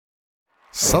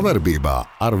Savarbībā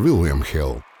ar William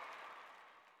Hill.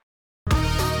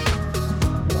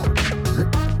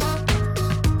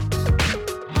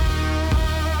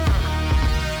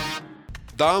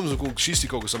 Dāmas un kungi, šis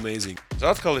ir kaut kas amazing.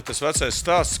 Atkal ir tas vecais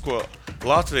stāsts, ko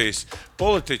Latvijas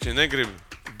politiķi negrib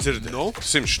dzirdēt.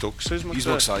 100 štukas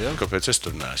Izmaksā, ja? Kāpēc es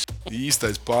tur neesmu?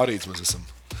 Īstais pārīts mēs esam.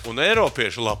 Un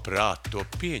eiropieši labprāt to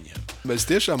pieņem. Mēs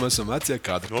tiešām esam vecie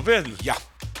kadri. Nopietni? Jā.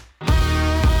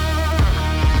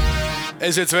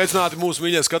 Esiet sveicināti mūsu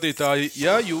mīļie skatītāji.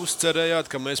 Ja jūs cerējāt,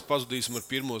 ka mēs pazudīsim ar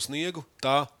pirmo sniegu,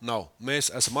 tā nav. Mēs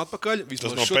esam atpakaļ.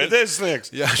 Tas nav pēdējais sniegs.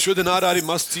 Jā, šodien ārā arī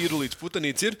mazs cīrulīts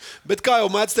putenīts ir. Bet kā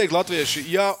jau mēdz teikt latvieši,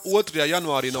 ja 2.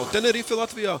 janvārī nav Tenerife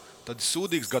Latvijā, tad ir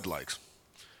sūdīgs gadlaiks.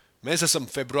 Mēs esam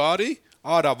februārī,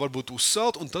 ārā varbūt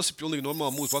uzsalt, un tas ir pilnīgi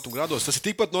normāli mūsu platuma grādos. Tas ir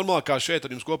tikpat normāli kā šeit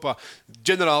ar jums kopā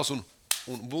ģenerālis un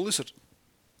bullis ar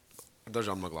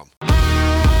dažām naglām.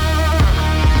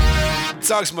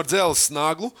 Sāksim ar dzelzs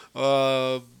naglu.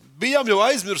 Bijām jau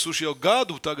aizmirsuši jau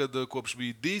gadu, tagad kopš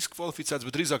bija diskvalificēts,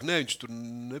 bet drīzāk ne, viņš tur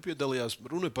nepiedalījās.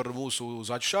 Runa par mūsu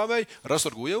zaķšāvēju,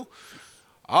 Rasargujevu.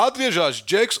 Atgriežās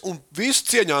Džeks un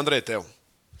visu cieņu, Andrej, tev.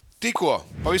 Tikko,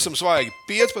 pavisam svaigi,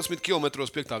 15 km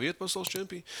 5. vieta pasaules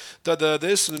čempioni, tad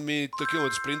 10 km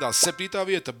sprintā 7.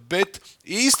 vieta, bet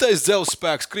īstais dzelzs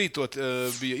spēks krītot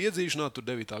bija iedzīšanā, tur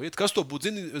 9. vieta. Kas to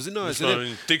būtu zinājis?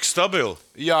 Tik stabili.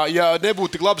 Jā, ja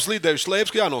nebūtu tik labi slīdējuši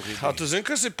slēpes, ka jānokrīt. Tu zini,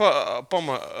 kas ir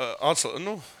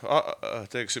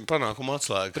panākuma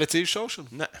atslēga? Precīzi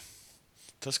šaušana? Nē.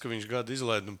 Tas, ka viņš gadu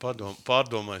izlaida un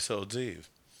pārdomāja savu dzīvi.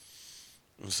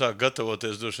 Un sāk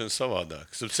gatavoties droši vien savādāk.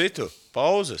 Starp citu,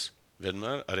 pauzes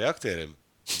vienmēr arī aktieriem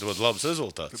dod labus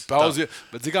rezultātus. Pauze,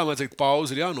 bet zikā mēs teikt,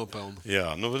 pauze ir jānopelna.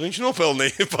 Jā, nu viņš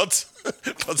nopelnīja pats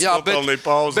nopelnīja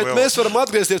pauzi. Bet mēs varam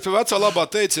atgriezties pie vecā labā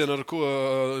teiciena, ar ko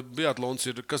biatlons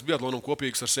ir, kas biatlonam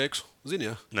kopīgs ar seksu.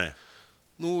 Zini, jā? Nē.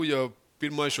 Nu, ja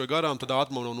pirmais šo garām, tad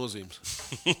ātrumam nav nozīmes.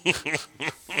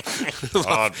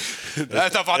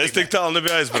 Es tik tālu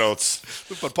nebiju aizbraucis.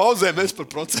 Par pauzēm, mēs par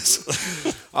procesu.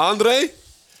 Andrej?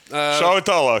 Šauj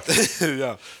tālāk. Jā.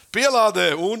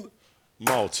 Pielādē un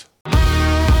Mauc.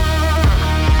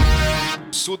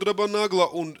 sudraba nagla,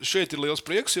 un šeit ir liels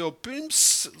prieks, jo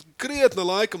pirms krietna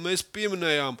laika mēs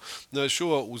pieminējām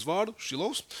šo uzvārdu,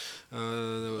 Šilovs.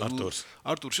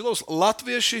 Artūrs Šilovs.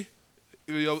 Latvieši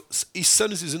jau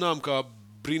izsenis zinām kā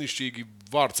brīnišķīgi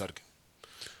vārdsargi.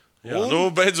 Jā,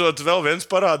 beidzot vēl viens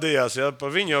parādījās, ja, pa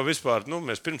viņu jau vispār,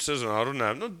 mēs pirms sezonā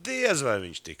runājām, diez vai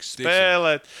viņš tiks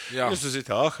spēlēt. Es zinu,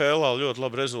 AHL ļoti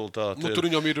labi rezultāti. Tur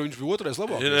viņam viņš bija otrais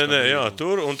labākais. Jā,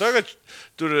 tur, un tagad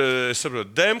tur, es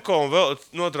saprotu, Demko un vēl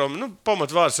notraum,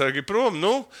 pamat vārdsargi prom,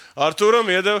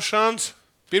 Artūram iedeva šansu.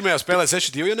 Pirmajā spēlē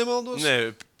 6-2, ja nemaldos?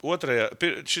 Nē,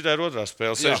 šitā ir otrā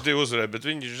spēle, 6-2 uzvarēja, bet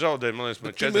viņš zaudēja, man liekas,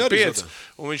 4-5,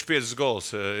 un viņš 5 gols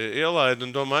ielaida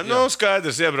un domāja,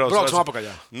 skaidrs, iebrauc. Brauksim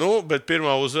apakaļ. Bet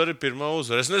pirmā uzvara.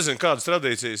 Es nezinu, kādas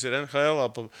tradīcijas ir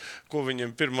NHL, ko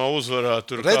viņam pirmā uzvarā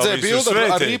tur. Redzēja bildi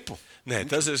ar ripu. Nē,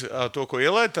 tas ir to, ko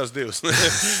ielaida tās divas.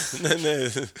 Nē.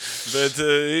 Bet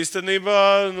īstenībā,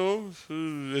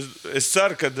 es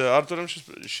ceru, ka Arturam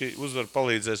šī uzvara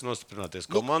palīdzēs nostiprināties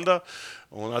komandā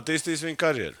un attīstīs viņa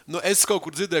karjeru. Es kaut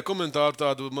kur dzirdēju komentāru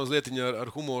tādu mazlietiņu ar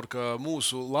humoru, ka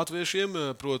mūsu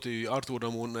latviešiem, proti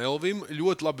Arturam un Elvim,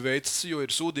 ļoti labi veicas, jo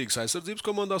ir sūdīgas aizsardzības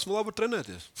komandās un labi var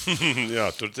trenēties. Jā,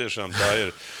 tur tiešām tā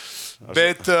ir.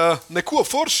 Bet neko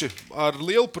forši, ar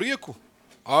lielu prieku.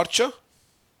 Arča.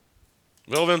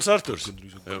 Vēl viens Arturs.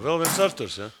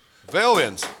 Jā. Vēl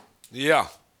viens. Jā.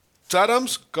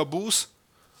 Cerams, ka būs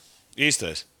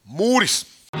īstais Mūris.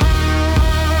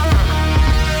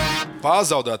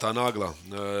 Pazaudētā naglā.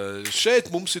 Šeit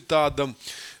mums ir tāda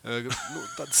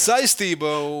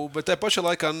saistība, bet tajā pašā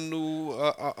laikā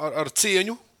ar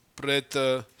cieņu pret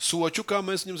Soču, kā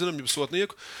mēs viņam zinām, jau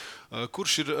sotnieku.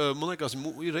 Kurš ir, man liekas,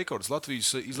 ir rekords Latvijas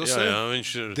izlasē. Jā,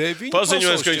 viņš ir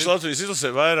paziņojis, ka viņš Latvijas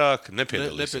izlasē vairāk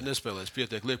nepiedalīs. Nespēlēs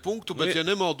pietiek liek punktu, bet, ja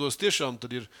nemaldos, tiešām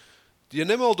tad ir,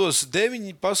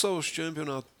 9 pasaules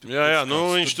čempionāti. Jā,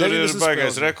 viņš tur ir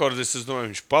baigais rekordists, es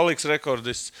domāju, viņš paliks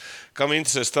rekordists. Kam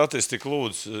interesē statistika,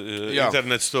 lūdzu,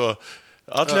 internets to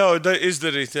atļauj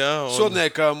izdarīt, jā.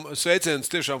 Sodniekam sveiciens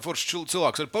tiešām foršs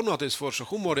cilvēks ar parunāties forša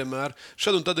humoriem mēr.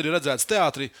 Šad un tad ir redzēts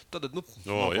teātrī. Tad,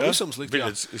 pavisam slikti, jā.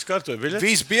 Izkārtoja biļetes?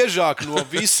 Visbiežāk no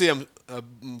visiem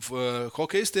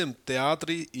hokeistiem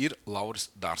teātrī ir Lauris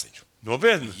Dārziņš.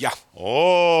 Nopietni? Jā.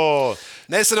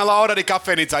 Nesenā Laura arī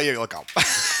kafejnīcā ievilkām.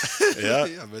 Jā,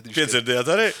 piedzirdējāt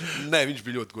arī? Nē, viņš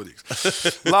bija ļoti godīgs.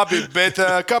 Labi, bet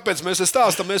kāpēc mēs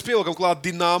stāstām? Mēs pielikam klāt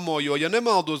Dinamo, jo, ja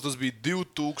nemaldos, tas bija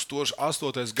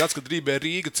 2008. gads, kad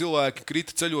Rīga cilvēki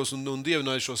krita ceļos un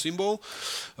dievināja šo simbolu.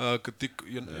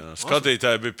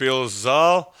 Skatītāji bija pilns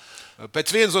zāle.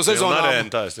 Pēc vienas no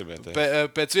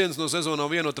sezonām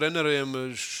vienu no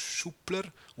treneriem Šupler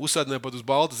uzsēdināja pat uz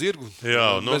balta zirgu.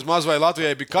 Jā, Bez maz vai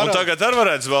Latvijai bija karalis. Un tagad arī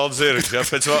varētu uz balta zirgu, ja,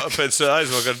 pēc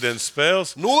aizvakardienas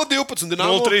spēles. 0-12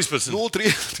 Dinamo. 0-13.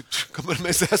 0-13. Kamēr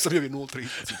mēs esam jau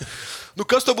 0-13.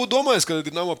 Kas tev būtu domājis, kad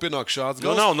Dinamo pienāk šāds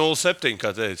gals? Nav 0-7,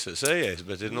 kā teica Sējais,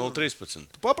 bet ir 0-13.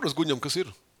 Paprast Guņam, kas ir?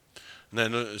 Nē,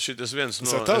 šitas viens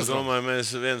no, es domāju,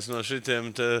 mēs viens no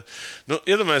šitiem,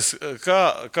 iedomājies,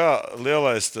 kā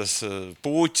lielais tas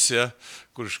Pūķis, ja,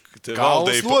 kurš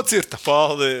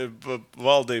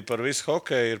valdīja par visu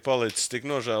hokeju, ir palicis tik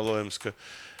nožēlojams, ka,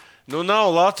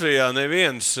 nav Latvijā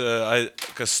neviens,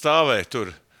 kas stāvēja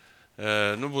tur.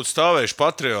 Būtu stāvējuši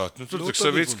patrioti. Tur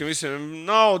Savicki visiem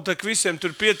nav, tak visiem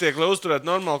tur pietiek, lai uzturētu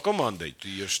normālu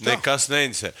komandiņu. Nekas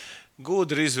neinteresē.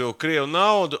 Gudri izvilkt krievu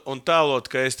naudu un tēlot,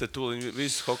 ka es te tūliņ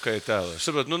visu hokeju tēlošu.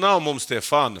 Saprot, nav mums tie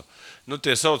fanu.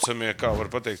 Tie saucamie, kā var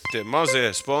pateikt, tie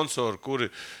mazie sponsori, kuri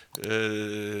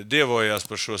dievojās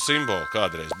par šo simbolu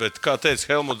kādreiz. Bet, kā teica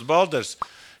Helmuts Balders,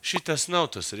 šitas nav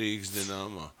tas Rīgas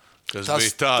Dinamo. Kas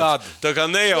bija tāds. Tā kā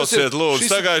nejauciet lūdzu.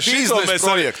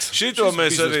 Šito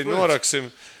mēs arī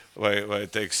noraksim. Vai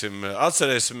teiksim,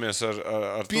 atcerēsimies ar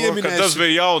to, ka tas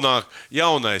bija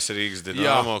jaunais Rīgas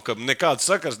Dinamo, ka nekāds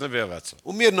sakars nebija vecs.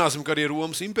 Un mierināsim, ka arī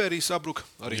Romas impērija sabruka.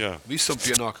 Arī visam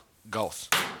pienāk gals.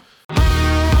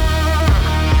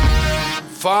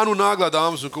 Fānu nāglā,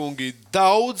 dāmas un kungi,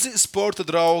 daudzi sporta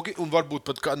draugi, un varbūt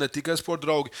pat ne tikai sporta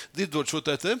draugi, dzirdot šo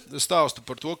te stāstu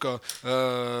par to, ka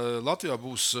Latvijā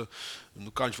būs,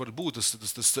 kā viņš var būt,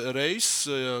 tas reiss,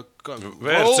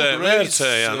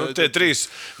 VRC, jā, tie 3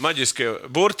 maģiskie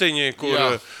burtiņi,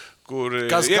 kur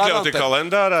iekļauti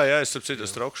kalendārā, jā, es citu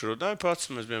straukšu runāju pats,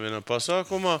 mēs bijām vienā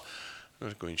pasākumā,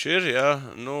 kur viņš ir, jā,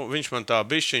 viņš man tā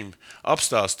bišķiņ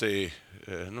apstāstīja,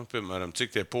 piemēram,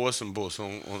 cik tie posmi būs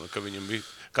un ka viņam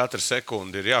katra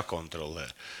sekundi ir jākontrolē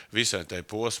visai tai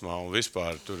posmā un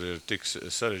vispār tur ir tik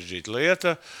sarežģīta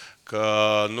lieta, ka,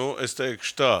 es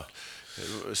teikšu tā,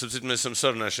 mēs esam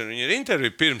sarunājuši, viņa ir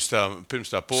intervija pirms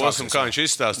tā posma, kā viņš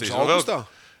izstāstīs.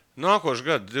 Nākošu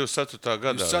gadu, 24.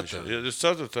 gadā.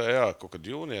 24. jā, kaut kad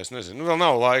jūnijā, es nezinu. Vēl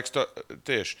nav laiks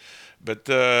tieši. Bet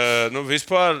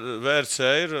vispār VRC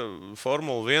ir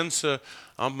Formula 1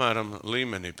 apmēram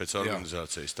līmenī pēc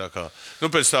organizācijas. Tā kā,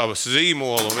 pēc tādas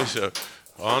zīmola un visu.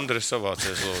 Andri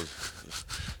savācies, lūdzu.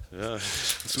 Jā.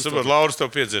 Saprot, Lauris to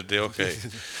piedzirdīja, okei.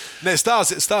 Nē,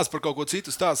 stāsts par kaut ko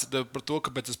citu, stāsts par to,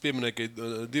 kāpēc es pieminēju, ka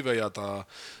divējātā,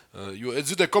 jo es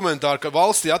dzirdēju komentāru, ka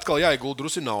valstī atkal jāiegulda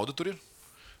drusi nauda tur ir.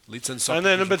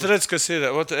 Nē, bet redz, kas ir.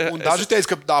 Un daži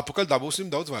teica, ka apakaļ dabūsim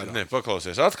daudz vairāk. Nē,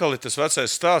 paklausies. Atkal ir tas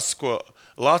vecais stāsts, ko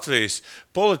Latvijas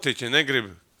politiķi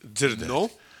negrib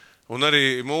dzirdēt. Un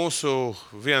arī mūsu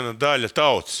viena daļa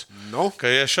tautas, ka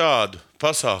ja šādu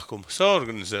pasākumu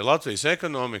saorganizē Latvijas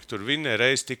ekonomika, tur vinnē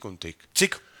reiz tik un tik.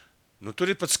 Cik?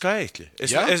 Tur ir pat skaitļi.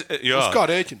 Jā? Uz kā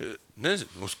rēķina?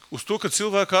 Nezinu, uz to, ka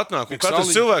cilvēki atnāk un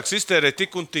katrs cilvēks iztērē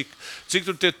tik un tik, cik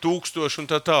tur tie 1000 un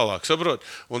tā tālāk, saprot?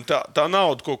 Un tā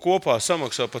nauda, ko kopā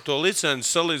samaksā par to licenci,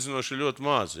 salīdzinoši ļoti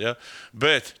maz, ja?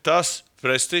 Bet tas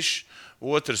prestižs,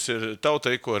 otrs ir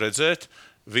tautai, ko redzēt,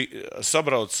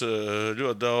 sabrauc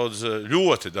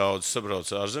ļoti daudz sabrauc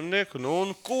ārzemnieku,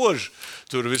 un kož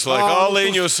tur visu laiku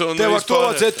āliņus un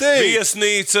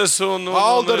viesnīcas un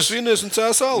Aldars vinies un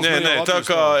cēs alus. Nē, tā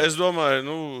kā es domāju,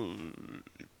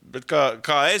 bet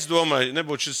kā es domāju,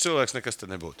 nebūtu šis cilvēks, nekas te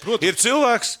nebūtu. Protams. Ir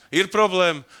cilvēks, ir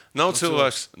problēma, nav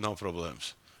cilvēks, nav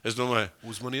problēmas. Es domāju,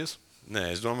 uzmanies? Nē,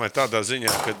 es domāju tādā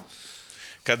ziņā,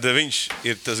 kad viņš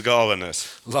ir tas galvenais.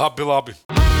 Labi.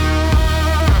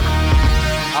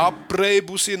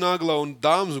 Apreibusi nagla un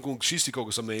dāmas un kungi, šis ir kaut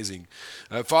kas amazing.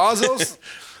 Fāzels,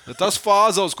 tas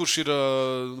Fāzels, kurš ir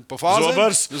pa fāzēm.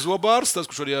 Zobārs, tas,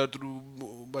 kurš arī tur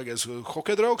baigais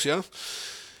hokeja draugs, jā.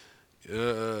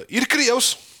 Ir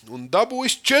krievs un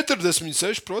dabūjis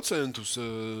 46%.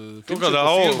 Kādā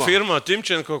firmā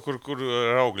Timčenko, kur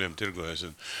ar augļiem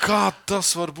tirgojas. Kā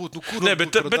tas var būt? Nē,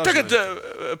 bet tagad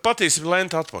patīsim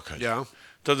lenti atpakaļ. Jā.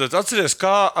 Tad atceries,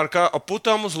 kā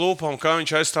putām uz lūpām, kā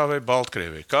viņš aizstāvēja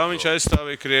Baltkrieviju, kā viņš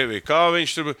aizstāvēja Krieviju, kā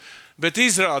viņš tur... Bet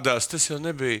izrādās, tas jau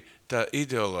nebija tā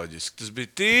ideoloģiski. Tas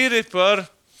bija tīri par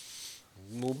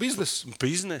Bizness.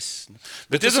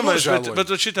 Bet tas ir nožēlojami. bet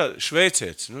šitā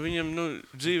šveicietis, viņam,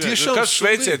 dzīvē, Tiešām kas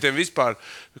šveicietiem vispār,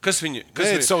 kas viņi...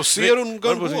 Ēd savu sieru un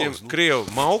gan varbūt viņam Krievu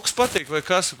mauks patīk, vai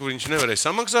kas, kur viņš nevarēja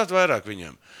samaksāt vairāk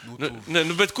viņam.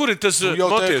 Bet kur ir tas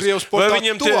motīvs?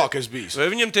 Vai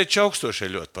viņam tie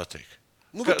čaukstošie ļoti patīk?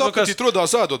 Tāpēc viņi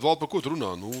rodās ēdot, vēl par ko tu runā.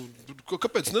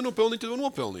 Kāpēc nenopelnīt, to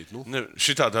nopelnīt?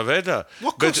 Šitādā veidā.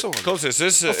 Klausies,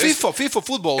 FIFA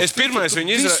futbols. Es pirmais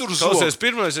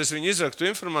viņu izraktu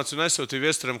informāciju un aizsūtīju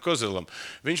Viestaram Kozelam.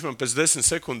 Viņš man pēc 10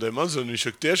 sekundēm atzvanīja, viņš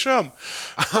saka, tiešām?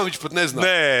 Viņš pat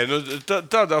nezināja.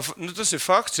 Nē, tas ir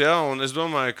fakts, jā, un es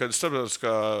domāju, ka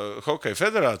Starptautiskā hokeja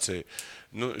federācija,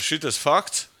 šitas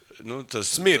fakts,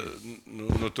 tas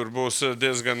tur būs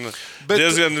diezgan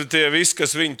tie visi,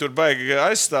 kas viņi tur baigi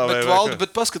aizstāvē.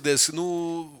 Bet paskaties,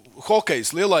 hokejs,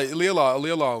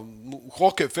 lielā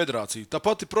hokeja federācija.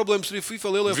 Tāpat ir problēmas arī FIFA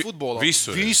lielajā futbolā.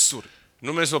 Visur.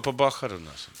 Mēs vēl par Bahu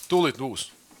runāsim. Tūlīt būs.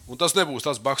 Un tas nebūs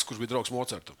tas Baks, kurš bija draugs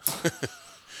Mocartam.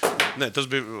 Nē, tas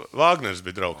bija Vāgners,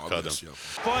 bija draugs kādam.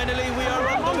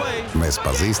 Mēs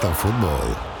pazīstam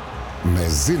futbolu.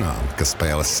 Mēs zinām, ka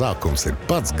spēles sākums ir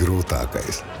pats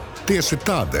grūtākais. Tieši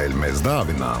tādēļ mēs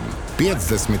dāvinām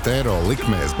 50 eiro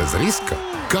likmēs bez riska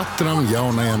katram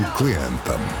jaunajam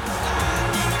klientam.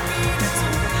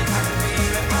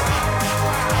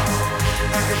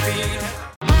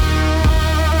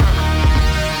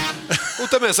 Un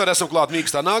te mēs arī esam klāt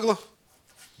mīkstā nagla.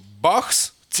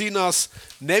 Bahs cīnās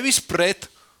nevis pret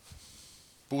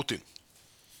Putinu,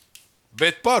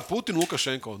 bet pār Putinu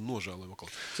Lukašenko nožēloja.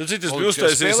 Es biju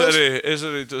uztaisījis es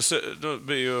arī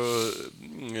biju,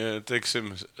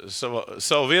 teiksim,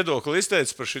 savu viedokli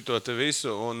izteicis par šito te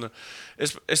visu, un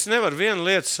es nevaru vienu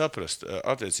lietu saprast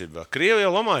attiecībā. Krievi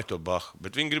jau lamāja to Bahu,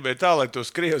 bet viņi gribēja tā, lai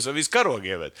tos Krievus ar visu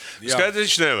karogu ievēt. Skaidrs,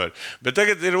 viņš nevar. Bet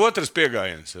tagad ir otrs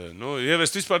piegājiens.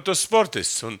 Ievest vispār tos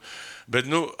sportistus.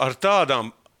 Bet ar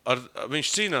tādām viņš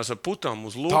cīnās ar putām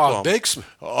uz lūpām. Tā deksme.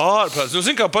 Ārpēc.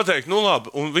 Zin kā pateikt,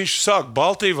 labi, un viņš sāk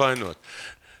Baltiju vainot.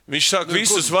 Viņš sāk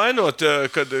visus vainot,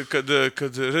 kad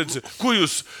redz,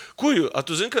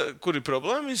 tu zini, kur ir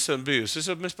problēma visam bijusi?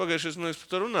 Mēs pagājušajā mēs par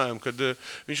to runājam, kad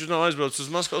viņš nav aizbraucis uz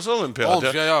Maskavas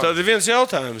olimpiādu. Tad ir viens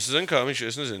jautājums, kā viņš,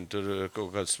 es nezinu, tur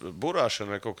kaut kāds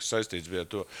burāšana vai kaut kas saistīts bija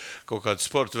to, kaut kādu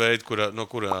sporta veidu, no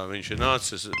kurā viņš ir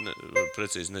nācis,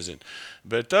 precīzi nezinu.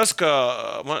 Bet tas,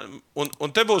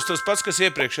 un te būs tas pats, kas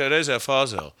iepriekšējā reizē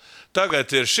fāzē.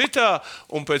 Tagad ir šitā,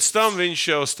 un pēc tam viņš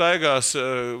jau staigās,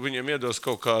 viņam iedos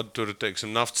kaut kādu tur,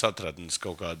 teiksim, naftas atradnes,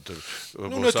 kaut kādu tur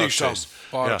būs akcijas.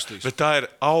 Bet tā ir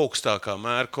augstākā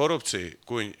mēra korupcija,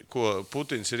 ko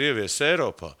Putins ir ieviesis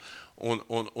Eiropā,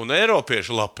 un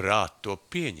Eiropieši labprāt to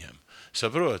pieņem.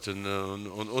 Saprot?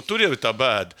 Un tur jau ir tā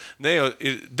bēda.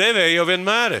 Devēji jau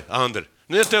vienmēr, Andri.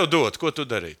 Ja tev dot, ko tu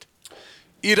darīt?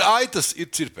 Ir aitas, ir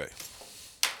cirpēji.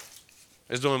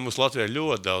 Es domāju, mums Latvijā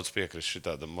ļoti daudz piekrist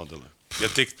šitādam modelim. Ja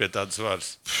tikt pie tādas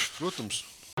varas. Protams.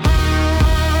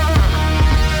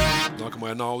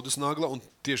 Nākamajā naudas nagla un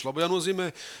tieši labajā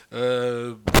nozīmē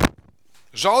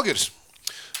Žalgiris.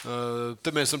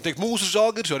 Te mēs varam teikt mūsu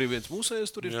Žalgiris, arī viens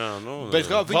mūsējais tur ir. Jā,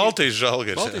 Baltijas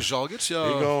Žalgiris. Baltijas Žalgiris, jā.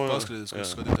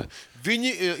 Paskatieties.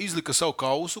 Viņi izlika savu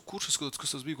kausu, kurš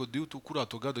kas tas bija, kurā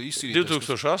to gada izcīnīja?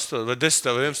 2008 vai 10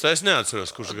 vai 11, es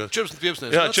neatceros, kurš gada. 14-15.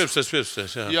 Jā,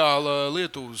 14-15, jā. Jā,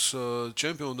 Lietuvas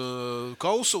čempiona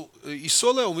kausu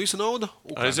izsolē un visa nauda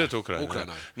aiziet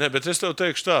Ukrainā. Nē, bet es tev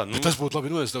teikšu tā. Tas būtu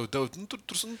labi,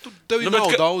 tev ir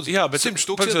nauda daudz. Jā, bet 100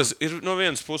 štuks ir no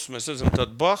vienas puses mēs redzam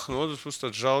tādu Bahu, no otras puses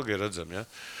tādu Žalgiri redzam, ja?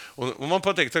 Un man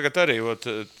patīk tagad arī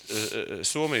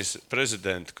Somijas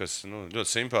prezidenti, kas ļoti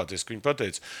simpātiski, viņi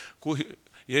pateica,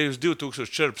 ja jūs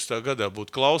 2014. gadā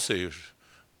būtu klausījuši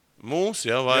mūs,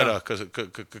 vairāk,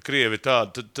 ka Krievi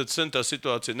tādi, tad sen tā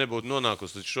situācija nebūtu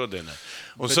nonākusi līdz šodienai.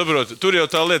 Un saprot, tur jau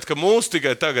tā lieta, ka mūs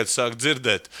tikai tagad sāk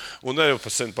dzirdēt, un ne jau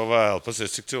sen pa vēlu,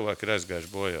 pasies, cik cilvēki ir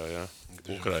aizgājuši bojā,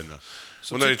 Ukrainā.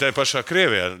 Un arī tajā pašā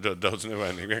Krievijā daudz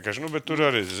nevainīgi vienkārši. Bet tur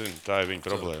arī, tā ir viņa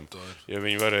problēma. Ja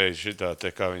viņi varēja šitā,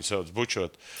 kā viņi sauc,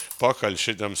 bučot pakaļ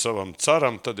šitam savam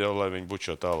caram, tad jau lai viņi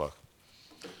bučo tālāk.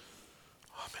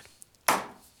 Amen.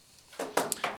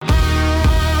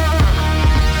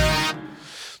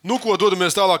 Ko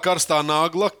dodamies tālāk karstā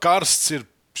nagla. Karsts ir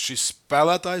šis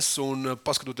spēlētājs, un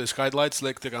paskatoties highlights,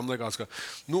 liekas, ka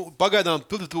pagaidām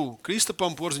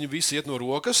Kristapam Porziņam visi iet no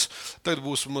rokas. Tagad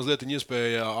būs mazliet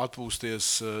iespēja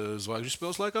atpūsties zvaigžņu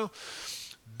spēles laikā.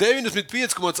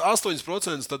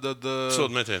 95,8% tad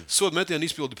sodmetienu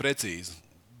izpildi precīzi.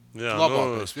 Jā,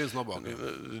 Labākais, viens labākais.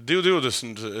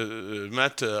 220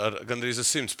 met ar gandrīz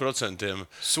 100%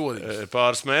 Sodiņš.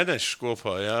 pāris mēnešus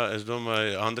kopā. Jā. Es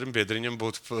domāju, Andrim Biedriņam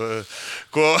būtu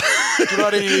ko. Tur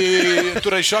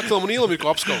arī Šaklam un Īlam ir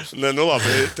ko apskaust. Nē, nu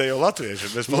labi, te jau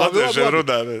latvieši. Mēs par latviešiem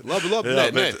runājam. Labi.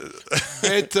 Jā, Nē.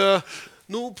 Bet,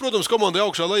 protams, komandai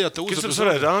augšā lejā te Kas jums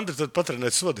varētu Andri tad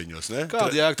patrenēt sodiņos, ne?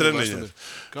 Kāda jēga? Treniņos.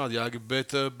 Kāda jēga?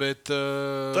 Bet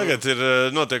Tagad ir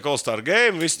notiek All-Star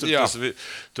game, viss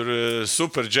tur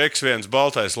super džeks viens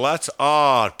baltais lec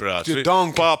ārprāt. Tie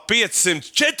danki. Pa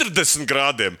 540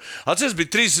 grādiem. Atceries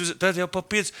bija 3, tad jau pa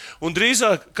 5. Un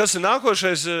drīzāk, kas ir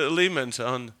nākošais līmenis,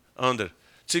 Andri?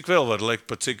 Cik vēl var likt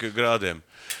pa cik grādiem?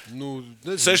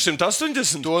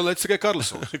 680? To lec tikai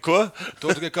Karlsons. Ko?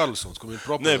 To tikai Karlsons, kur ir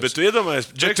propelēts. Nē, bet tu iedomājies,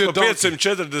 džeks pa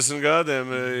 540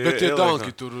 grādiem. Bet tie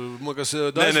tanki tur, man kas...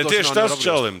 Nē, tieši tas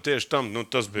čalim, tieši tam,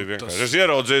 tas bija vienkārši. Es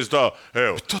ieraudzīju tā,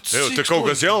 te kaut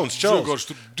kas jauns čalis.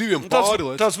 Tur diviem pāri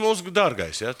lec. Tas mūsu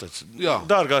dārgais, jā,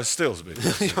 dārgais stils bija.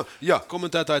 Jā,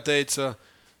 komentētāji teica,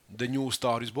 the new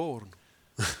star is born.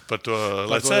 Par to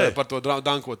lecēju. Par to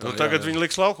dankotāju. Tagad viņi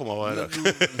liks laukumā vairāk.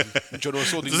 Viņš jau no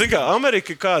sodījuma. Zini kā,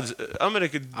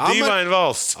 Amerika ir dīvaina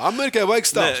valsts. Amerikai vajag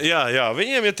stāvs. Jā,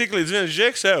 viņiem ir tik līdz viens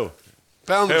džeks,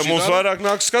 mums vairāk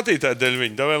nāk skatītāji dēļ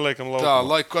viņi, tā vēl liekam laukumā. Tā,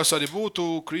 lai kas arī būtu,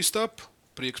 Kristap,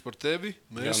 prieks par tevi.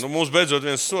 Jā, mums beidzot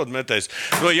viens sodmetējs.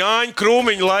 No Jāņa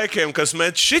Krūmiņa laikiem, kas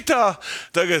met šitā,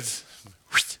 tagad...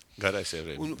 Garais jau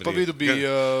un pa vidu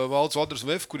bija Valds Valders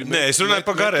Vef, kuri... Nē, es runāju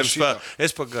par gariem spēlēm. Es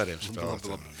par gariem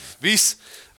spēlēm. Viss.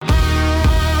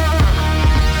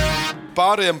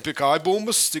 Pārējām pie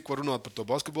kājbumbas, cik var runāt par to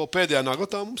basketbolu. Pēdējā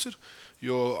naglatā mums ir,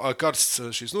 jo karsts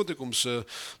šīs notikums.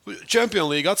 Champions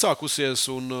League atsākusies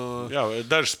un... Jā,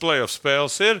 dažas playoff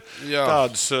spēles ir. Jā.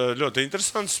 Tādas ļoti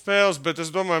interesantas spēles, bet es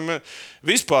domāju,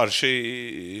 vispār šī...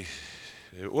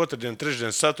 Otrdien,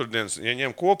 trešdien, ceturtdienas, ja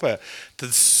ņem kopā,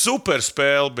 tad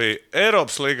superspēle bija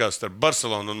Eiropas līgā starp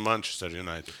Barcelonu un Manchester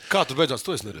United. Kā tur beidzās,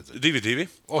 to es neredzēju. 2-2.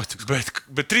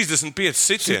 Bet 35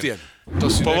 sitieni.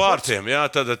 Pa vārtiem, jā,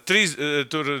 tad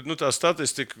tur tā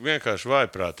statistika vienkārši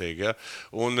vaiprātīga.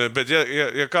 Ja? Bet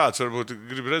ja kāds varbūt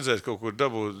grib redzēt kaut kur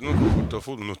dabūt, kaut kur to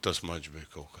futbolu, tas mačs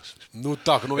bija kaut kas.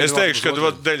 Es teikšu,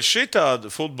 ka dēļ šitādu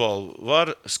futbolu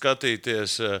var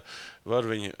skatīties... Var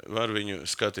viņu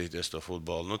skatīties to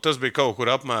futbolu. Tas bija kaut kur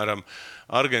apmēram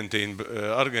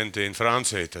Argentīna,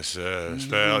 Francija tas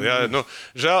spēle. Jā.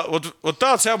 Žēl,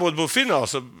 tāds jābūt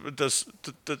fināls.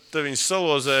 Tad viņi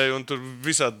salozēja un tur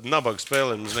visādi nabaga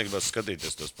spēlē. Mums negribas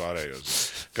skatīties tos pārējos,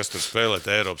 kas tur spēlē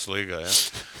Eiropas līgā. Ja?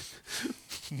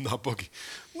 Nabagi.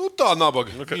 Tā nabaga.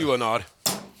 Miljonāri.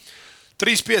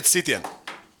 3-5 sitieni.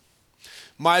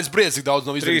 Mājas briedz, cik daudz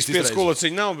nav izdarīts. 3-5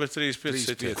 kolociņi nav, bet 3-5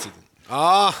 sitieni.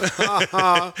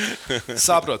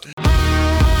 Saprotu.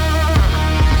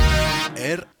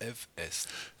 RFS.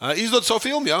 Izdod savu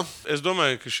filmu, jā? Es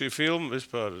domāju, ka šī filma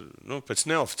vispār, pēc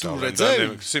neoficiāliem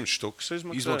darbiem 100 štukas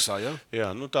izmaksā, jā? Jā,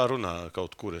 tā runā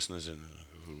kaut kur, es nezinu.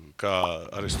 Kā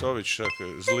Aristovičs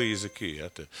saka, zlīzi kī.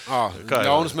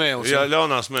 Ļaunas mēles. Jā,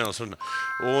 ļaunās mēles runā.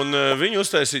 Un viņi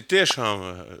uztaisīja tiešām,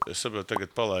 es saprotu,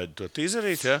 tagad palaidu to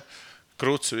tīzerīt, ja?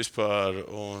 Kruts vispār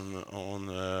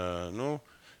un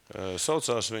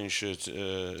saucās viņš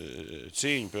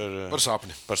cīņu par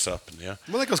sapni. Par sapni, ja.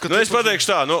 Man liekas, ka es pateikšu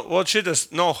tā, šitas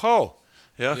know-how,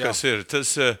 ja, kas ir,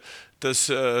 tas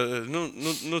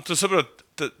tu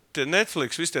saproti, tie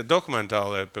Netflix, visi tie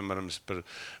dokumentālie, piemēram, par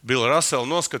Billu Russellu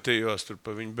noskatījos, tur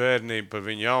par viņu bērnību, par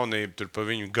viņu jaunību, tur par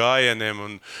viņu gājieniem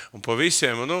un pa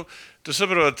visiem, un tu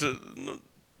saproti,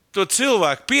 to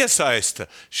cilvēku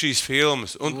piesaista šīs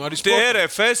filmas. Un tie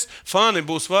RFS fani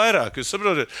būs vairāk. Jūs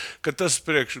saprotat, ka tas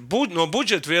no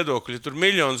budžeta viedokļa, tur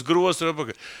miljonus grozu,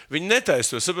 viņi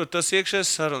netaisa to. Tas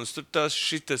iekšējais sarunas, tur tas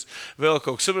šitas vēl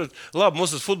kaut kas. Saprotat, labi,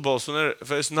 mums tas futbols un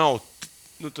RFS nav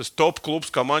tas top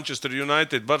klubs kā Manchester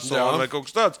United, Barcelona vai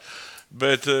kaut kas tāds,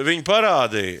 bet viņi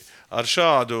parādīja ar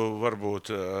šādu,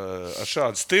 varbūt, ar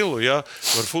šādu stilu, ja,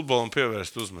 var futbolam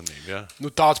pievērst uzmanību. Ja.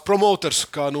 Tāds promoters,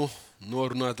 kā,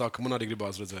 norunāja tā, ka man arī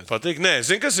gribās redzēt. Patīk. Nē,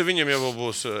 zini, kas ir viņam jau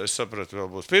būs, es sapratu, vēl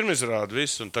būs pirmizrāda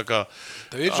viss, un tā kā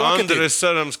Andres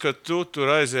cerams, ka tu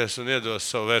tur aizies un iedos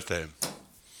savu vērtējumu.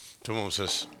 Tu mums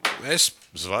esi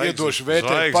zvaigznes. Iedošu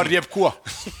vērtējumu par jebko.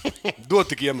 Dod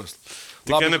tik iemeslu.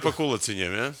 Tikai ne pa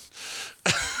kulaciņiem, ja?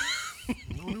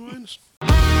 Nevainas.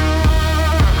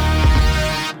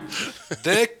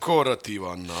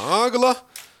 Dekoratīvā nagla.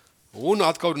 Un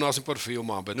atkal runāsim par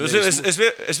filmām.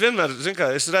 Es vienmēr,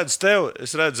 es redzu tevi,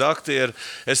 es redzu aktieru,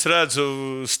 es redzu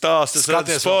stāstu, es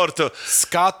redzu sportu.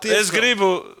 Es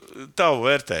gribu tavu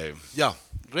vērtējumu. Jā,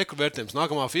 Rekurvērtējums.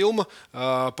 Nākamā filma.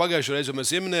 Pagājušajā reizē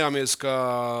mēs ieminējāmies, ka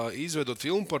izveidot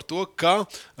filmu par to, kā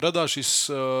radās šis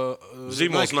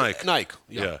zīmols Nike.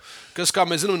 Jā. Kas, kā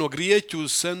mēs zinām, no grieķu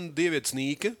sen dievietes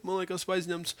Nīke, man liekas,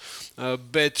 aizņemts.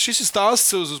 Bet šis ir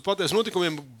stāsts uz patiesu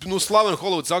notikumiem. Slaveni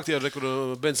Holivudas aktieri, kur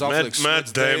Bens Afflecks.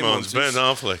 Matt Damons, Ben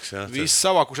Afflecks. Visi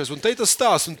savākušies. Un te ir tas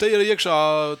stāsts, un te ir iekšā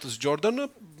tas Jordana.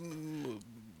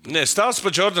 Nē, stāsts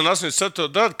par Jordanu 87.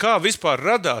 gadu, kā vispār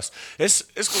radās. Es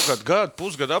kaut kādu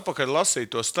pusgadu atpakaļ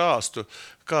lasīju to stāstu,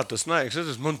 kā tas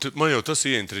nāks. Man jau tas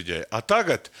ieintriģēja.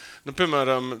 Tagad,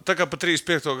 piemēram, tā kā pa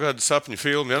 35. gada sapņu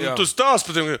filmu, ja? Tu stāst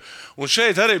par tiem, un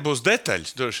šeit arī būs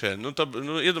detaļas.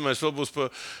 Iedomājies, vēl būs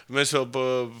mēs vēl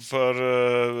par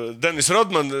Denis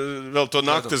Rodmanu vēl to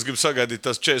nakti, es gribu sagaidīt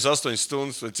tās 48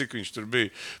 stundas, vai cik viņš tur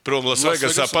bija prom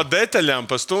Lasvegasā, pa detaļām,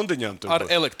 pa stundiņām. Ar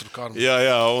elektrokārmu.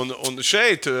 Jā, un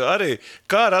šeit arī,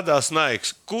 kā radās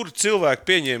Nike, kur cilvēki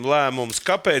pieņēma lēmumus,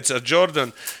 kāpēc ar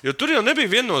Jordanu, jo tur jau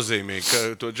nebija viennozīmīgi, ka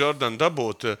to Jordanu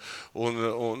dabūt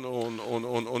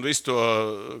un visu to,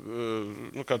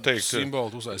 kā teikt,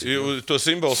 simbolu uztaisīt. To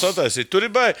simbolu sataisīt. Tur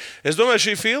ir baigi. Es domāju,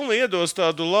 šī filma iedos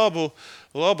tādu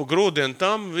labu grūdienu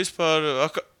tam vispār,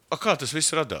 kā tas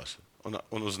viss radās.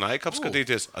 Un uz Nike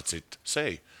apskatīties acīt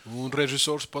seju. Un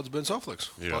režisors pats Bens Afflecks.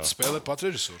 Pats spēlē, pats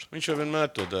režisors. Viņš jau vienmēr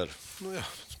to dara. Jā,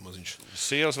 tas maziņš.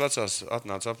 Sievas vecās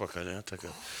atnāca apakaļ, jā, tā kā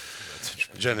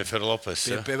Jennifer Lopez.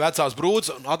 Pie vecās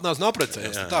brūces atnāca un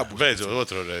aprecējās. Tā būs. Beidzot,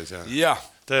 otro reizi, jā. Jā.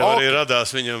 Tev arī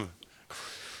radās viņam,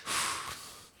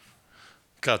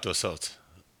 kā to sauc,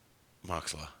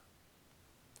 mākslā.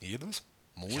 Iedvas?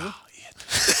 Mūža? Jā,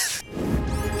 iedvas.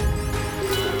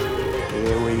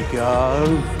 Here we go.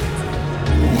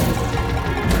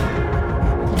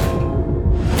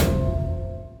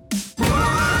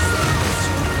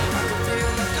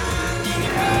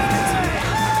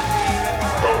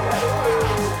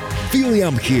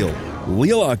 William Hill,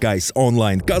 lielākais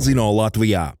online kazino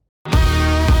Latvijā.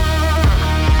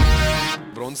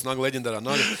 Bronzas naga, leģendārā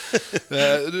naga.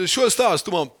 Šo stāstu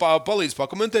tu man palīdzi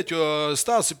pakomentēt, jo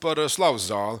stāsts ir par Slavas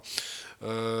zāli.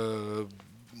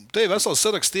 Te ir vesels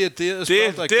saraksts,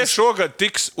 tie šogad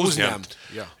tiks uzņemti.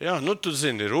 Jā, tu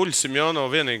zini, Ruļa Simjonova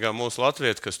vienīgā mūsu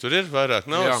latvieta, kas tur ir, vairāk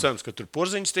nav. Cerams, ka tur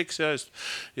Porziņš tiks, ja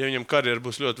viņam karjera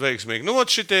būs ļoti veiksmīga.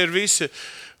 Šitie ir visi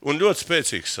un ļoti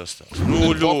spēcīgs sastāvs.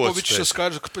 Popovičs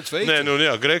skaidrs, kāpēc veikt.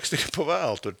 Gregs tikai pa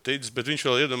vēlu tur ticis, bet viņš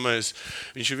vēl iedomājas,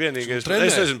 viņš ir vienīgais.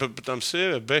 Es nezinu par tām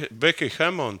sieviem, Becky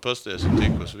Hammond pasties un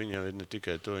tikus. Viņa ir ne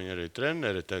tikai to, viņa arī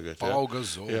treneri tagad. Pau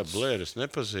Gazols. Jā, Blēris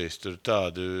nepazīst, tur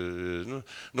tādi,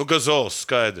 Gazols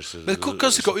skaidrs. Bet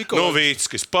kas ir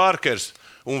Novīckis, Parkers.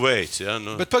 Un veids, ja,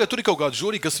 Bet pagaid, tur ir kaut kāda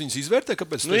žūrija, kas viņus izvērtē?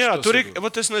 Kāpēc tur ir,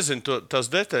 es nezinu, tās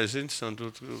detaļas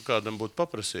interesanti kādam būtu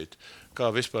paprasīt.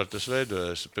 Kā vispār tas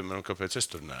veidojas, piemēram, kāpēc es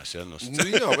tur neesmu.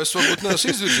 Jā, es varbūt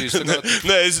neesmu izvirzījis.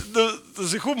 Nē,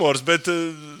 tas ir humors, bet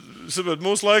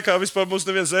mūsu laikā vispār mums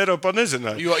neviens Eiropā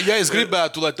nezināja. Jo, ja es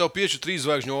gribētu, lai tev piešķir 3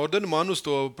 zvaigžņu ordeni, man uz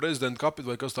to prezidenta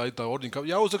kapitu vai kas tā ir tā ordeni,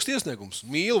 jāuzraksta iesniegums.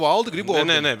 Mīlu, valdi, gribu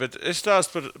ordeni. Nē, bet es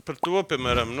stāstu par to,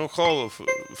 piemēram, Hall of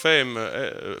Fame.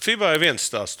 FIBA ir viens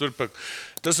stāsts.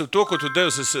 Tas ir to, ko tu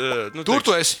devis. Tur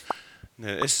tu esi.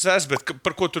 Nē, es esmu, bet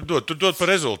par ko tu dod? Tu dod par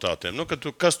rezultātiem.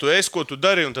 Kas tu esi, ko tu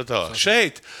dari un tā tālāk.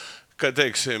 Šeit, ka,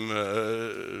 teiksim,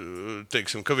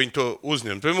 ka viņi to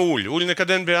uzņem. Piemēram, Uļi nekad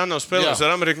NBA nav spēlējis,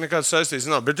 ar Ameriku nekādas saistības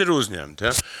nav, bet ir uzņemti.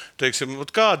 Ja? Teiksim,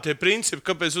 kādi tie principi,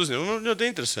 kāpēc uzņem? Ļoti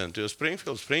interesanti, jo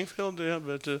Springfield, ja,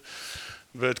 bet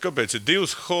kāpēc ir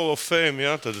 2 Hall of Fame,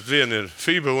 ja? Tad viena ir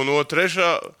FIBA un otra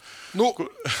trešā.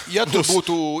 Ja tur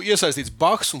būtu iesaistīts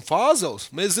Baks un Fāzels,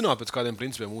 mēs zinātu, pēc kādiem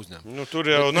principiem uzņemt. Tur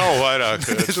jau nav vairāk.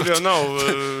 Tur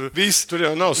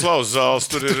jau nav Slavas zāles,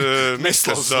 tur ir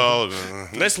Miskas zāle.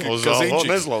 Neslavas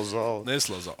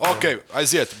zāle. Ok,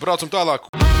 aiziet, braucam tālāk.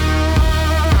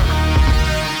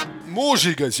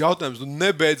 Mūžīgais jautājums,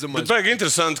 nebeidzamais. Bet baigi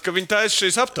interesanti, ka viņi taisa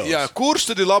šīs aptaujas. Jā, kurš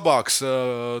tad ir labāks,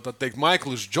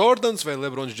 Maikls Jordans vai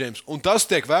Lebrons Džeims? Un tas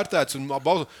tiek vērtēts un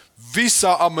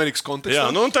visā Amerikas kontekstā.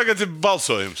 Jā, un tagad ir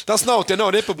balsojums. Tas nav, tie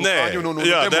nav republikāņi un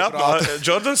demokrāti.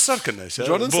 Jordans sarkanais, jā.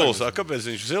 Bulls, kāpēc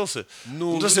viņš zils ir?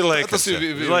 Tas ir Lakers. Tas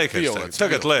ir Lakers.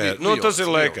 Tagad tas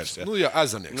ir Lakers. Jā,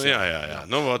 ezanieks. Jā.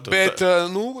 Bet,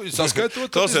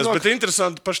 saskaitot. Bet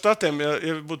interesanti par štatiem,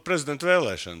 ja būtu prezidenta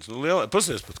vēlēšanas.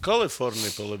 Pasies pat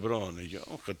Kalifornija pa Lebronu.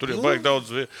 Tur jau baigi daudz.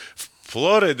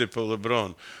 Florida pa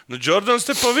Lebronu. Jordans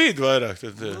te pa vidu vairāk.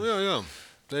 Jā.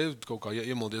 Te kaut kā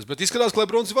iemaldies. Bet izskatās, ka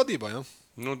Lebrons ir vadībā, jā?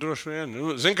 Droši vien.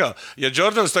 Zini kā, ja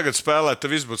Jordans tagad spēlē, tad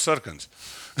viss būtu sarkans.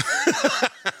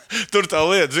 Tur tā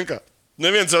lieta, zini kā.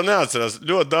 Neviens jau neatcerās.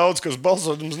 Ļoti daudz, kas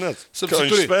balso, mums neatcerās. Kā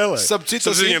viņš spēlēja. Sapcīt,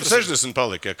 Viņam 60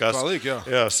 palika. Palika, jā.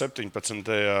 Jā,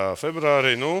 17.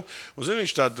 februārī. Nu, un zini,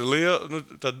 viņš tādu lielu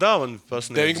dāvanu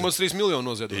pasniedz. 9,3 miljonu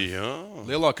noziedot. Jā.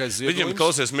 Lielākais ziedojums. Viņam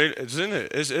klausies, zini,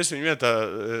 es viņu vietā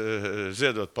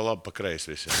ziedot pa labi, pa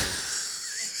kreisi visiem.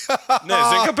 Nē,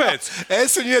 zini, kāpēc?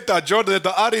 Es viņu vietā,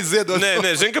 Jordanā arī ziedot. Nē,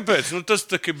 zini, kāpēc? Nu, tas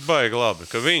tā kā baigi labi,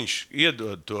 ka viņš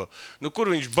iedod to. Nu,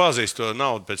 kur viņš bāzīs to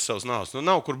naudu pēc savas naudas? Nu,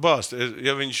 nav kur bāzt.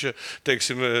 Ja viņš,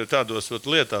 teiksim, tādos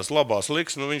lietās labās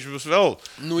liks, nu, viņš būs vēl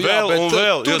un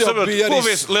vēl. Jo saprot, ko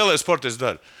viens lielais sportists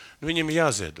dara? Viņam ir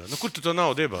jāziedo. Nu, kur tu to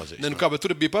naudu iebāzīsi? Ne, nu kā, bet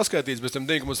tur bija paskaitīts bez tiem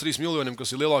 9,3 miljoniem,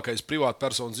 kas ir lielākais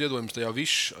privātpersonas ziedojums tajā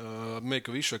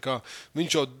Make a Wish.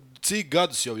 Viņš jau cik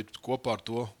gadus jau ir kopā ar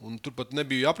to, un tur pat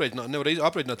nebija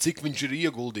aprēķināt, cik viņš ir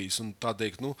ieguldījis. Tā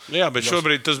teikt, nu, jā, bet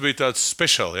šobrīd tas bija tāds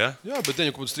speciāls, ja? Jā, bet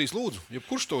 9,3 lūdzu.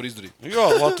 Kurš to var izdarīt? Jā,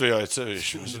 Latvijā ir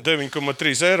sevišķi.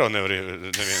 9,3 eiro nevar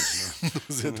neviens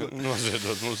noziedot.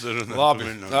 Labi.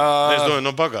 Es domāju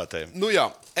no bagātajiem. Nu jā,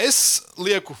 es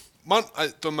lieku, man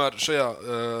tomēr šajā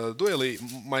duelī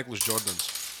Maikls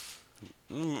Jordans.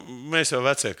 Mēs jau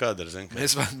vecie kadri, zin.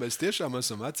 Mēs tiešām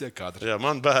esam vecie kadri. Jā,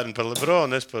 man bērni par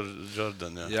Lebronu, es par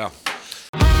Jordanu. Jā.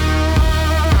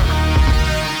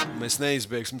 Mēs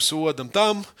neizbēgsim sodam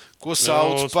tam, ko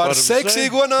sauc par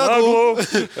seksīgo naglu.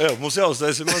 Jā, mums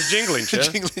jāuztaisa mūsu džingliņš, ja?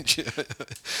 Džingliņš, jā.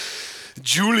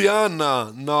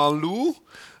 Juliana Nalu,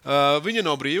 viņa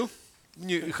nav brīva,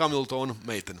 viņa ir Hamiltona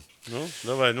meitene. Nu,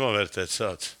 davai novērtēt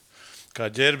sāc.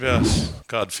 Kā ģērbjās,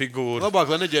 kādu figūru.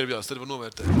 Labāk, lai neģērbjās, tad var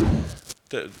novērtēt.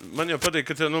 Man jau patīk,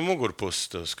 ka tev no mugurpuses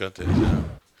to skaties. Jā.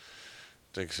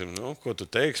 Teiksim, nu, ko tu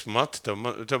teiksi, Mati,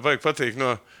 tev vajag patīk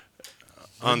no...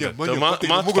 Anda, Mati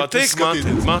patīk? Mati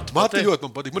ļoti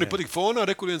man patīk. Man patīk fonā,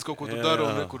 kur viens kaut ko tur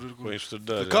dara. Ko viņš tur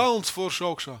dara. Kalns forši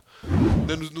augšā.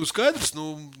 Nu, skaidrs,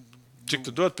 nu... Cik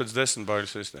tu dod pēc 10 bāļu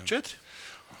sistēmu? 4.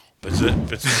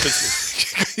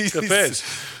 Kāpēc?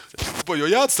 Jo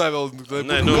jāatstāj vēl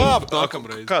kāpt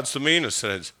nākamreiz. Kāds tu mīnus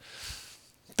redzi?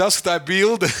 Tas, ka tā ir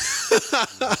bilde.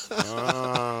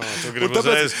 Tu gribi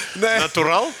uzreiz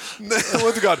naturāli? Nē,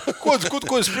 otrkārt. Ko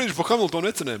es spriežu par Hamiltonu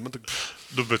vecenēm?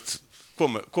 Nu, bet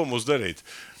ko mums darīt?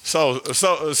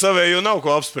 Savēju nav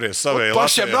ko apspriest.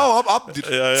 Pašiem nav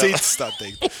cits, tā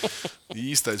teikt.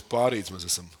 Īstais pārīts mēs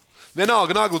esam.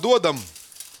 Vienalga naglu dodam.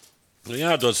 Nu,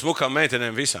 jādod smukām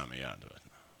meitenēm visām ir jādod.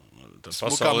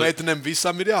 Smukām meitenēm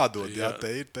visam ir jādod. Jā, te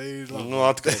ir labi. Nu,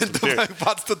 atkal.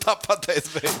 Pats tu tā pateic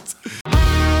beidz.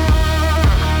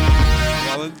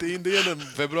 Valentīna diena,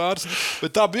 februārs.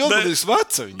 Bet tā bilde ir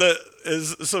veca viņa.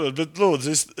 Es saprotu, bet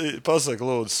lūdzu, pasaka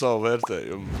lūdzu savu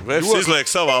vērtējumu. Vefs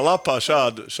izliek savā lapā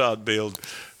šādu bildi.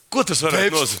 Ko tas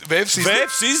varētu nozīmēt?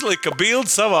 Vefs izlika bildi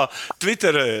savā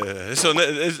Twitterē. Es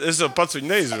jau pats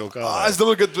viņu neizvilku. Es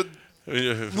domāju, ka...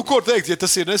 Nu, ko teikt, ja tas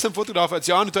ir nesen fotografēts,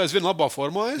 Jāni, tā es vien labā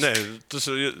formā. Nē, tas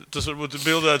varbūt ir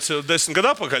bildēts jau 10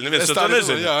 gadu atpakaļ. Neviens to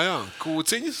nezina. Jā,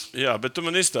 kūciņas. Jā, bet tu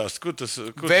man izstāsti, ko tas...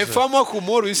 Vefamā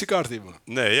humoru visi kārtībā.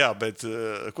 Nē, jā, bet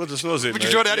ko tas nozīmē?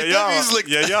 Viņš var arī tevi izlikt.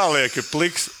 Ja jāliek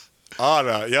pliks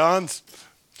ārā Jānis.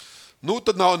 Nu,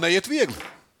 tad neiet viegli.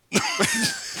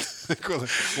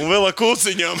 Un vēl ar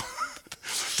kūciņām.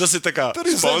 Tas ir tā kā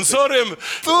sponsoriem.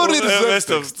 Tur ir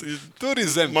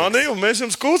zemteksts. Mani un mēs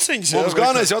jums kūciņas. Mums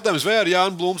galvenais jautājums, vai ar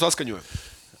Jānu Blūmu saskaņoja?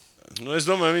 Nu, es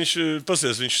domāju,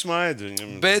 viņš smaida.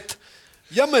 Bet,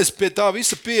 ja mēs pie tā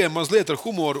visa pieejam mazliet ar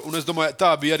humoru, un es domāju,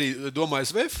 tā bija arī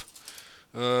domājis VF,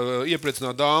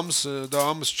 iepriecināt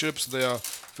dāmas 14.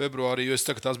 februārī, jo es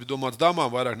saku, tās bija domāts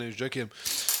dāmām vairāk nevis džekiem,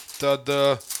 tad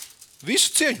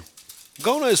visu cieņu.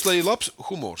 Galvenais, lai ir labs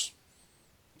humors.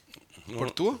 Par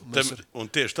to un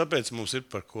tieši tāpēc mums ir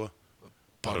par ko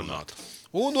parunāt.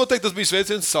 Un noteikti tas bija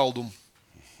sveiciens Saldumu.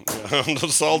 Jā,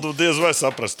 Saldumu diez vai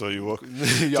saprast to joku.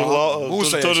 Jā,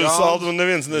 tur ir Saldumu un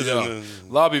neviens nezina. Jā.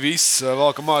 Labi, viss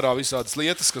valkam ārā visādas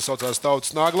lietas, kas saucās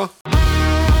tautas nagla.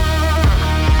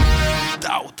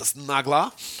 Tautas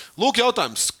naglā. Lūk,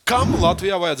 jautājums. Kam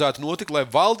Latvijā vajadzētu notikt, lai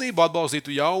valdība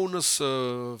atbalstītu jaunas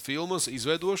filmas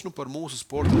izveidošanu par mūsu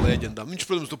sporta leģendām? Viņš,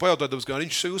 protams, tu pajautāji, ka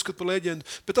viņš sevi uzskata par leģendu,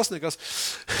 bet tas nekas.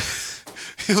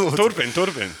 Turpin.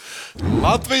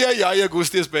 Latvijai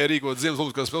jāiegūst iespēja rīkot Ziemas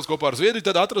Olimpiskās spēles kopā ar Zviedriju,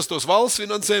 tad atrastos valsts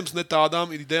finansējums ne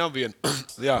tādām idejām vien.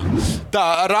 Jā.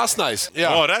 Tā, Rasnais.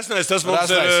 Jā. Rasnais, tas mums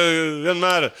ir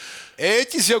vienmēr...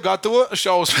 Ēķis jau gatavo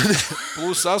šausmeni.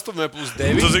 +8 vai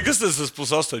 +9. Tu zini, kas tas ir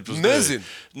 +8, +9? Nezinu.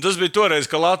 Tas bija toreiz,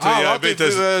 ka Latvijā bija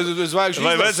tas...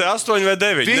 Vai vajadzēja 8 vai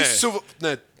 9?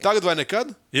 Nē. Tagad vai nekad?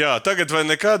 Jā, tagad vai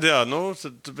nekad, jā. Nu,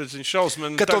 tāpēc viņš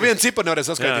šausmeni... Ka to vienu ciparu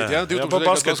nevarēja saskaitīt, jā?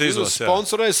 2000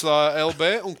 sponsorēs LB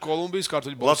un Kolumbijas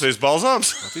kārtuļu balzāms. Latvijas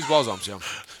balzāms? Latvijas balzāms, jā.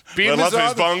 Pirmizrāde-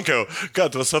 Latvijas banka jau. Kā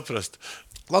to saprast?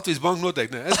 Latvijas banka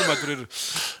noteikti ne. Es domāju, tur ir.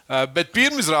 Bet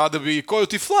pirmizrāde bija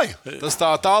Coyote Fly. Tas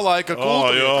tā laika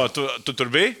kultūra. Jā, tu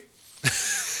tur biji?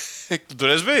 Tu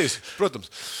tur esi bijis? Protams.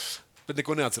 Bet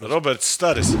neko neatceros. Roberts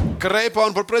Staris.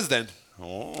 Kreipānu par prezidentu.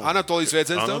 Anatolijas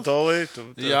veiciens. Anatolija.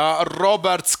 Jā,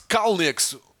 Roberts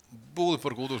Kalnieks. Būli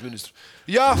par kultūras ministru.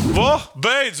 Jā,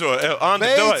 Beidzot!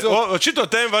 Šito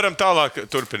tēmu varam tālāk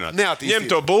turpināt. Neattīstīt. Ņem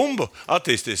to bumbu,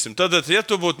 attīstīsim. Tad, ja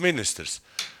tu būtu ministrs,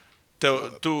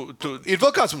 tu ir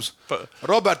vēl kāds mums?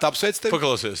 Roberta apsveic tevi.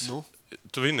 paklausies. Nu.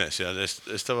 Tu vinēsi, jā,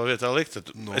 es tavā vietā liktu.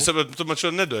 Es saprotu, tu man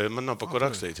šo nedoji, man nav pa ko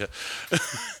rakstīt. Jā.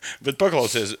 Bet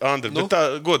paklausies, Andri, bet tā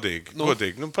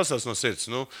godīgi. Pastāst no sirds.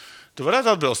 Tu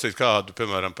varētu atbalstīt kādu,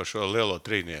 piemēram, par šo lielo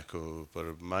trīnieku,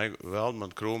 par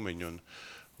Veldmanu Krūmiņu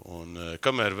un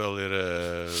kamēr vēl ir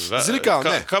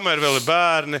kamēr vēl ir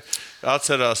bērni,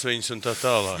 atcerās viņus un tā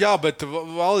tālāk. Jā, bet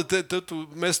Valdi,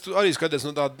 mēs arī skatāmies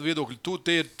no tāda viedokļa.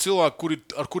 Tie ir cilvēki,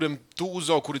 ar kuriem tu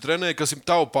uzaugi, kuri trenēji, kas ir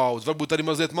tavu paudze. Varbūt arī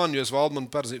mazliet man, jo es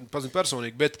Valdmanu pazinu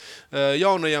personīgi. Bet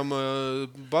jaunajam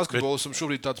basketbolistam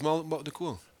šobrīd tāds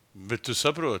neko. Bet tu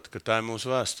saproti, ka tā ir mūsu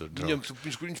vēsture.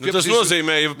 Tas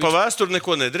nozīmē, ka pa vēsturi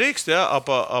neko nedrīkst, ja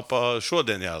ap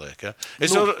šodien jāliek. Ja?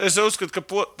 Es uzskatu, ka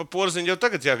pa Porziņu jau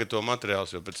tagad jāgatavo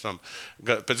materiāls, jo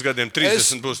pēc gadiem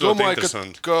 30 būs ļoti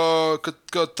interesanti. Es domāju,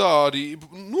 ka tā arī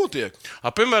notiek.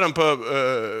 Piemēram,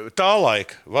 tā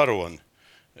laika varoni,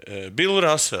 Billu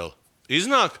Raselu.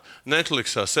 Iznāk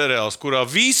Netflixā seriāls, kurā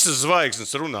visas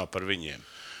zvaigznes runā par viņiem.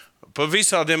 Pa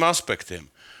visādiem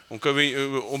aspektiem.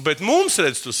 Bet mums,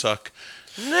 redz, tu saki,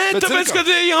 nē, tāpēc, ka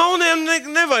jauniem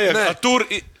nevajag.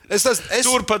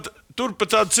 Tur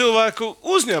pat tādu cilvēku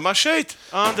uzņēmā šeit.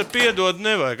 Anda, piedod,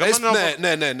 nevajag.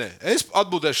 Nē. Es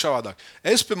atbildēšu šādāk.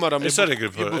 Es, piemēram, es arī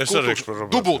gribu par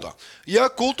dubultā. Ja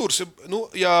kultūras,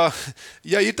 ja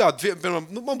ir tāda,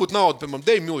 piemēram, man būtu nauda, piemēram,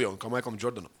 9 miljoni, kā Maiklam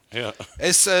Jordanam. Jā.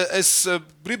 Es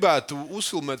gribētu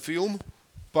uzfilmēt filmu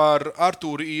par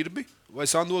Artūru Irbi vai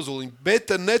Sandu Ozoliņu, bet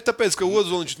ne tāpēc, ka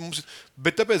Ozoliņš mums ir,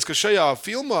 bet tāpēc, ka šajā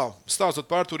filmā, stāstot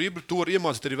par Artūru Irbi, tu vari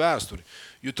iemācīt arī vēsturi.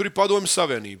 Jo tur ir Padomju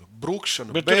Savienība,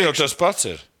 brukšana, bet tur jau tas pats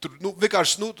ir. Tur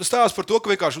vienkārši stāsts par to, ka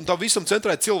vienkārši un tā visam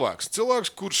centrē cilvēks.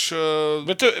 Cilvēks, kurš...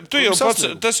 Bet tu jau pats,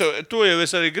 to jau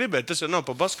es arī gribēju, tas jau nav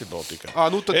pa basketbolu tikai.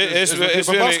 Tad es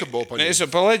par basketbolu paņēmu. Es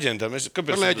jau pa leģendām.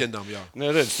 Par leģendām, jā.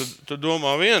 Nē, redz, tu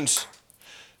domā viens...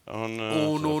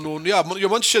 jā,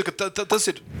 jo man šķiet, ka tas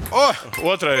ir...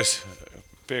 Otrais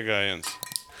piegājiens.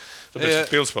 Tāpēc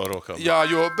pilspār rokām. Jā,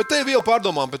 bet te ir viela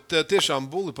pārdomām, bet tiešām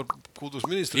Bulli par kultūras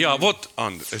ministru. Jā,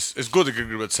 Andi, es godīgi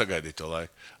gribētu sagaidīt to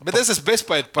laiku. Bet es esmu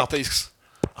bezpēļu pateisks.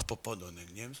 Padoni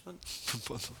ņems man?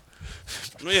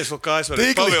 Ja es vēl kājas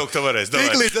varēs pavilkt, tu varēs.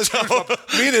 Tiklīdz es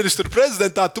ministru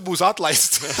prezidentā, tu būsi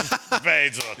atlaists.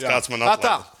 Beidzot, kāds man atlaid.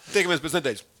 Tā, tiekamies pēc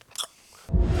nedēļas.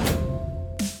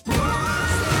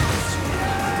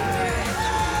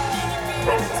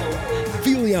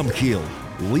 William Hill,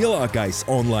 lielākais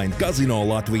online kazino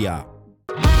Latvijā.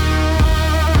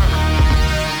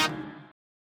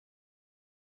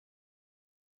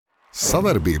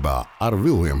 Savarbībā ar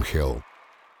William Hill.